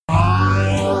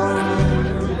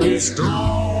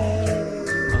stone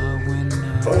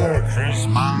for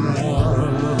Christmas.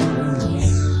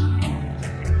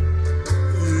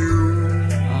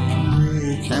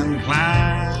 You can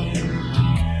climb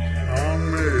on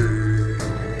me.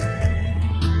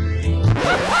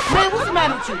 Man, what's the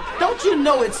matter with you? Don't you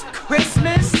know it's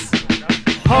Christmas?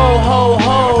 Ho, ho,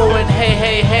 ho, and hey,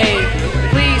 hey, hey.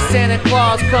 Please, Santa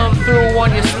Claus, come through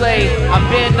on your sleigh. I've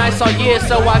been nice all year,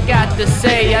 so I got to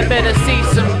say, I better see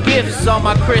some gifts on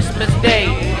my Christmas day.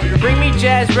 Bring me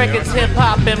jazz records,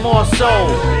 hip-hop, and more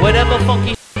soul. Whatever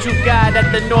funky you got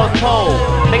at the North Pole.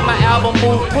 Make my album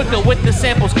move quicker with the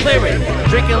samples clearing.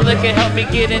 Drinking liquor help me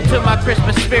get into my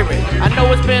Christmas spirit. I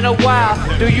know it's been a while,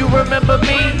 do you remember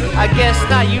me? I guess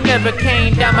not, you never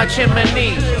came down my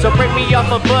chimney. So break me off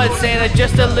a bud, Santa,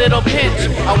 just a little pinch.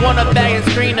 I want a bag and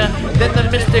screener, then the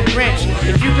Mr. Grinch.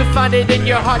 If you could find it in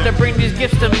your heart to bring these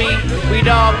gifts to me, we'd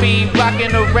all be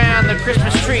rocking around the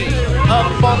Christmas tree.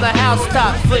 Up on the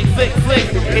housetop, flick, flick, flick.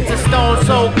 It's a Stone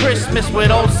Soul Christmas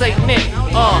with old Saint Nick.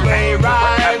 Sleigh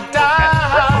ride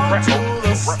down to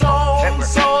the Stone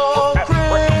Soul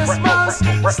Christmas.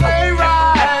 Sleigh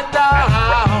ride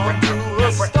down to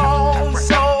the Stone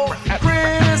Soul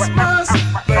Christmas.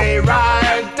 Sleigh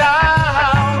ride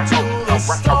down to the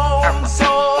Stone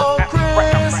Soul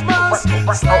Christmas.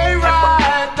 Sleigh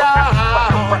ride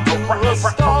down to the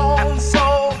Stone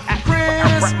Soul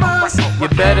Christmas. You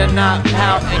better not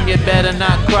pout and you better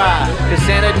not cry, 'cause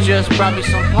Santa just brought me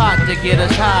some pot to get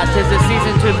us high. 'Tis the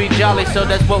season to be jolly, so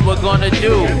that's what we're gonna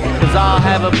do. 'Cause I'll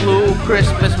have a blue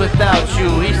Christmas without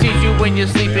you. He sees you when you're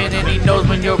sleeping and he knows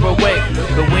when you're awake.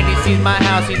 But when he sees my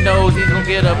house, he knows he's gonna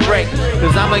get a break.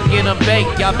 'Cause I'ma get him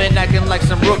baked, y'all been acting like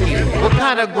some rookies. What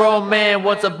kind of grown man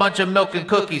wants a bunch of milk and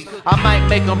cookies? I might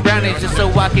make him brownies just so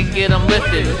I can get him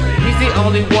lifted. He's the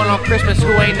only one on Christmas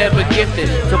who ain't never gifted.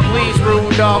 So please,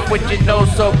 Rudolph, with your nose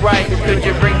so bright, could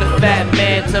you bring the fat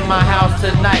man to my house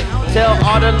tonight? Tell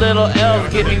all the little elves,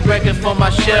 get me records for my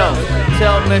shelves.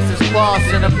 Tell Mrs. Claus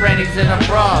and the grannies and the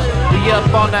bras. We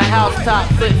up on the housetop,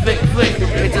 flick, flick, flick.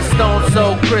 It's a Stone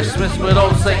Soul Christmas with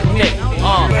old Saint Nick.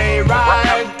 Sleigh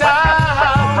ride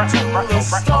down to the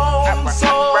Stone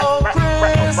Soul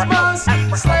Christmas.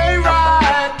 Sleigh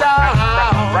ride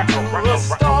down to the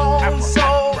Stone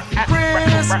Soul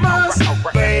Christmas.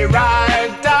 Sleigh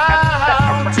ride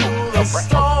down to the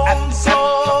Stone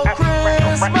Soul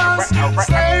Christmas.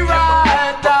 Sleigh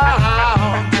ride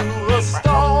down to the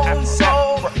Stone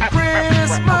Soul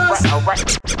Christmas.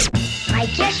 I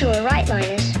guess you were right,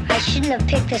 Linus. I shouldn't have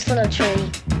picked this little tree.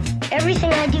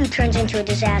 Everything I do turns into a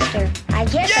disaster. I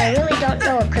guess I really don't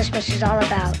know what Christmas is all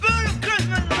about.